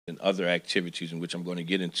other activities in which I'm going to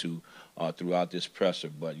get into throughout this presser.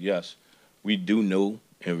 But yes, we do know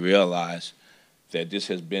and realize that this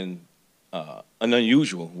has been an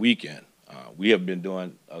unusual weekend. We have been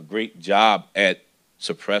doing a great job at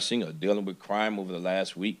suppressing or dealing with crime over the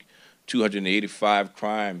last week. 285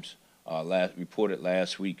 crimes reported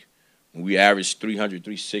last week. We averaged 300,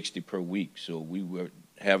 360 per week. So we were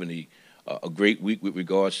having a great week with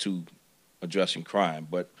regards to addressing crime.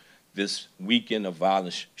 But this weekend of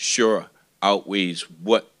violence sure outweighs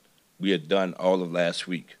what we had done all of last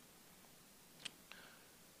week.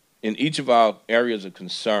 In each of our areas of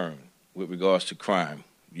concern with regards to crime,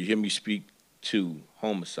 you hear me speak to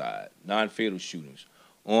homicide, non-fatal shootings,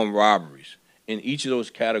 armed robberies. In each of those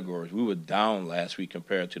categories, we were down last week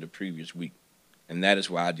compared to the previous week. And that is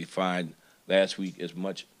why I defined last week as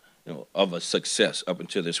much of a success up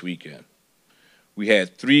until this weekend. We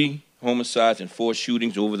had 3 homicides and 4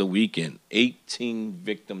 shootings over the weekend, 18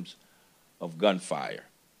 victims of gunfire,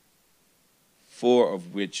 4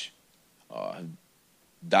 of which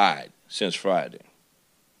died since Friday.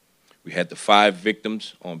 We had the 5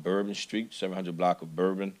 victims on Bourbon Street, 700 block of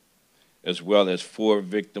Bourbon, as well as 4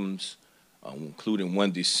 victims, including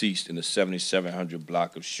 1 deceased in the 7700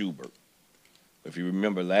 block of Schubert. If you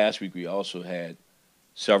remember last week, we also had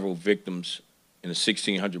several victims in the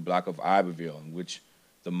 1600 block of Iberville, in which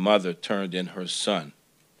the mother turned in her son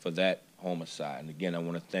for that homicide. And again, I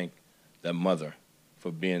want to thank that mother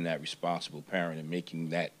for being that responsible parent and making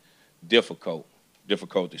that difficult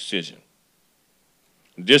decision.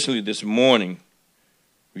 Additionally, this morning,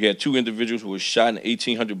 we had 2 individuals who were shot in the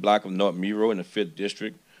 1800 block of North Miro in the 5th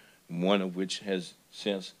District, one of which has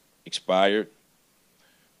since expired.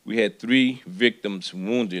 We had 3 victims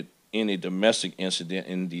wounded in a domestic incident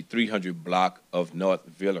in the 300 block of North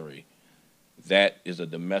Villeray. That is a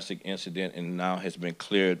domestic incident and now has been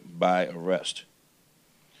cleared by arrest.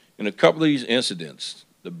 In a couple of these incidents,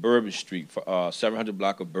 the Bourbon Street, 700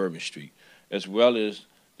 block of Bourbon Street, as well as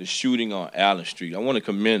the shooting on Allen Street, I want to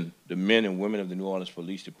commend the men and women of the New Orleans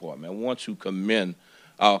Police Department. I want to commend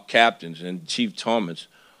our captains and Chief Thomas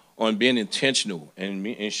on being intentional and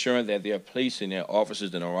ensuring that they are placing their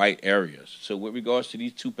officers in the right areas. So with regards to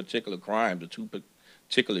these 2 particular crimes, the 2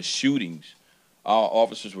 particular shootings, our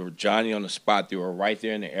officers were Johnny on the spot. They were right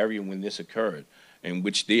there in the area when this occurred, in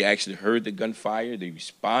which they actually heard the gunfire. They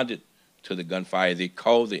responded to the gunfire. They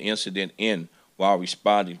called the incident in while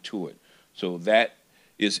responding to it. So that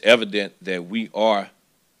is evident that we are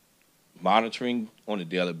monitoring on a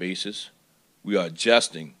daily basis. We are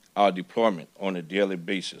adjusting our deployment on a daily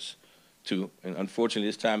basis and unfortunately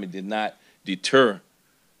this time it did not deter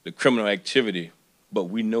the criminal activity, but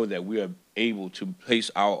we know that we are able to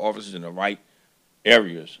place our officers in the right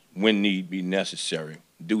areas when need be necessary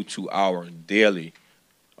due to our daily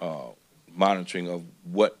monitoring of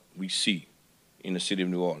what we see in the city of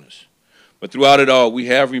New Orleans. But throughout it all, we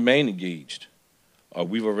have remained engaged.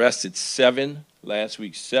 We've arrested 7 last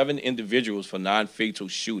week, 7 individuals for non-fatal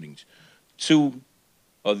shootings. 2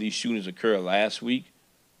 of these shootings occurred last week.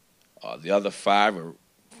 The other 5 are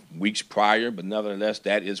weeks prior, but nevertheless,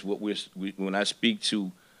 that is what when I speak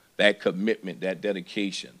to that commitment, that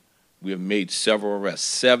dedication, we have made several arrests,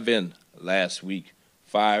 7 last week,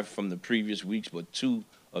 5 from the previous weeks, but 2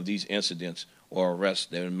 of these incidents or arrests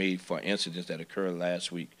that were made for incidents that occurred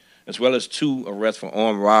last week, as well as 2 arrests for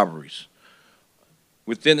armed robberies.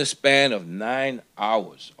 Within the span of 9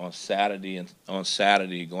 hours on Saturday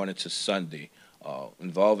going into Sunday,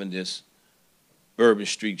 involving this Bourbon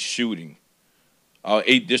Street shooting, our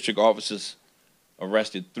 8 district officers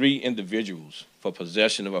arrested 3 individuals for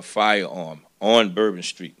possession of a firearm on Bourbon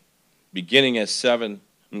Street, beginning at 5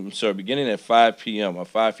 p.m. or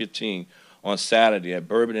 5:15 on Saturday at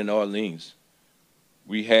Bourbon in Orleans.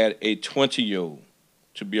 We had a 20-year-old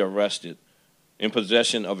to be arrested in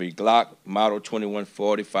possession of a Glock Model 21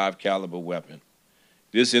 45 caliber weapon.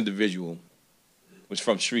 This individual was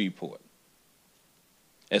from Shreveport.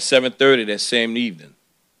 At 7:30 that same evening,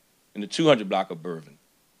 in the 200 block of Bourbon,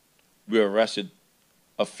 we arrested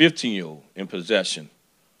a 15-year-old in possession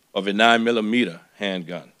of a 9mm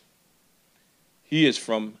handgun. He is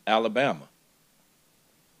from Alabama.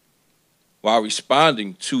 While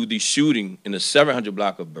responding to the shooting in the 700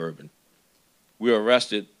 block of Bourbon, we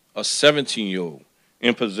arrested a 17-year-old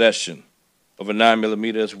in possession of a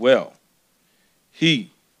 9mm as well.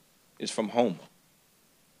 He is from Houma.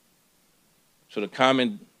 So the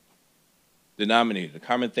common denominator, the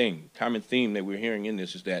common theme that we're hearing in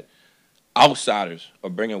this is that outsiders are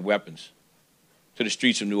bringing weapons to the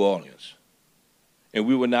streets of New Orleans. And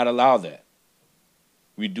we would not allow that.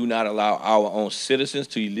 We do not allow our own citizens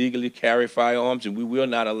to illegally carry firearms, and we will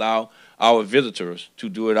not allow our visitors to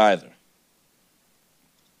do it either.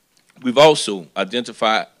 We've also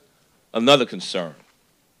identified another concern.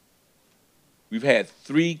 We've had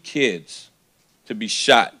 3 kids to be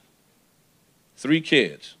shot, 3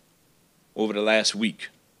 kids, over the last week.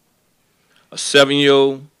 A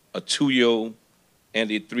 7-year-old, a 2-year-old,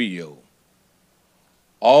 and a 3-year-old.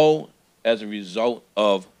 All as a result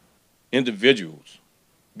of individuals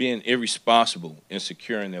being irresponsible in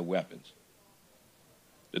securing their weapons.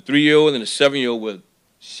 The 3-year-old and the 7-year-old were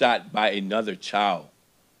shot by another child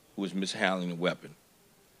who was mishandling a weapon.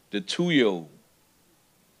 The 2-year-old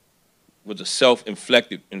was a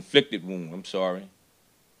self-inflicted wound,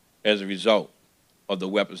 as a result of the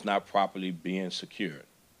weapons not properly being secured.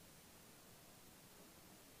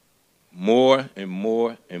 More and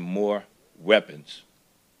more and more weapons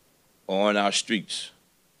are on our streets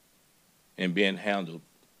and being handled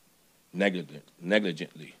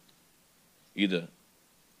negligently, either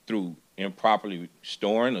through improperly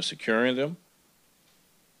storing or securing them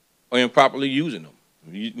or improperly using them,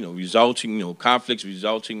 resulting, conflicts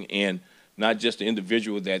resulting in not just the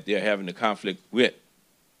individual that they're having the conflict with,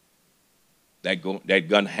 that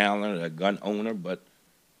gun handler, that gun owner, but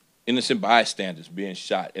innocent bystanders being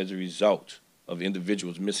shot as a result of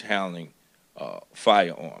individuals mishandling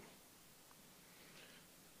firearm.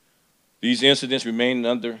 These incidents remain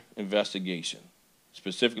under investigation,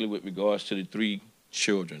 specifically with regards to the 3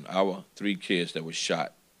 children, our 3 kids that were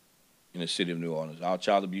shot in the city of New Orleans. Our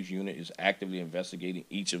child abuse unit is actively investigating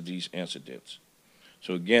each of these incidents.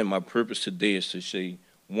 So again, my purpose today is to say,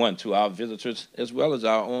 1, to our visitors as well as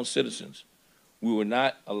our own citizens, we will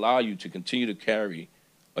not allow you to continue to carry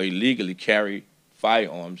or illegally carry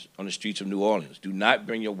firearms on the streets of New Orleans. Do not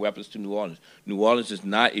bring your weapons to New Orleans. New Orleans is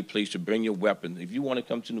not a place to bring your weapons. If you want to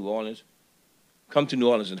come to New Orleans, come to New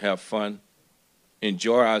Orleans and have fun,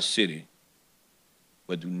 enjoy our city,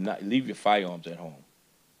 but do not leave your firearms at home.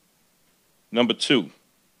 Number 2,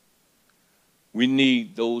 we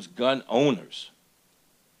need those gun owners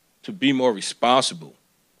to be more responsible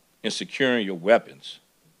in securing your weapons.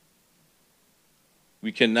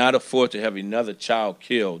 We cannot afford to have another child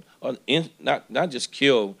killed, or not just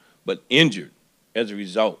killed, but injured as a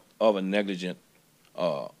result of a negligent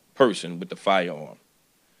person with the firearm.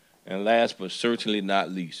 And last but certainly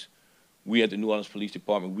not least, we at the New Orleans Police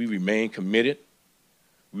Department, we remain committed.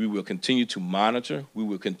 We will continue to monitor. We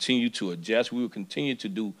will continue to adjust. We will continue to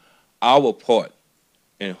do our part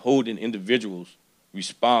in holding individuals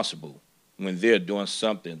responsible when they're doing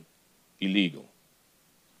something illegal.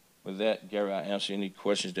 With that, Gary, I'll answer any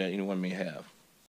questions that anyone may have.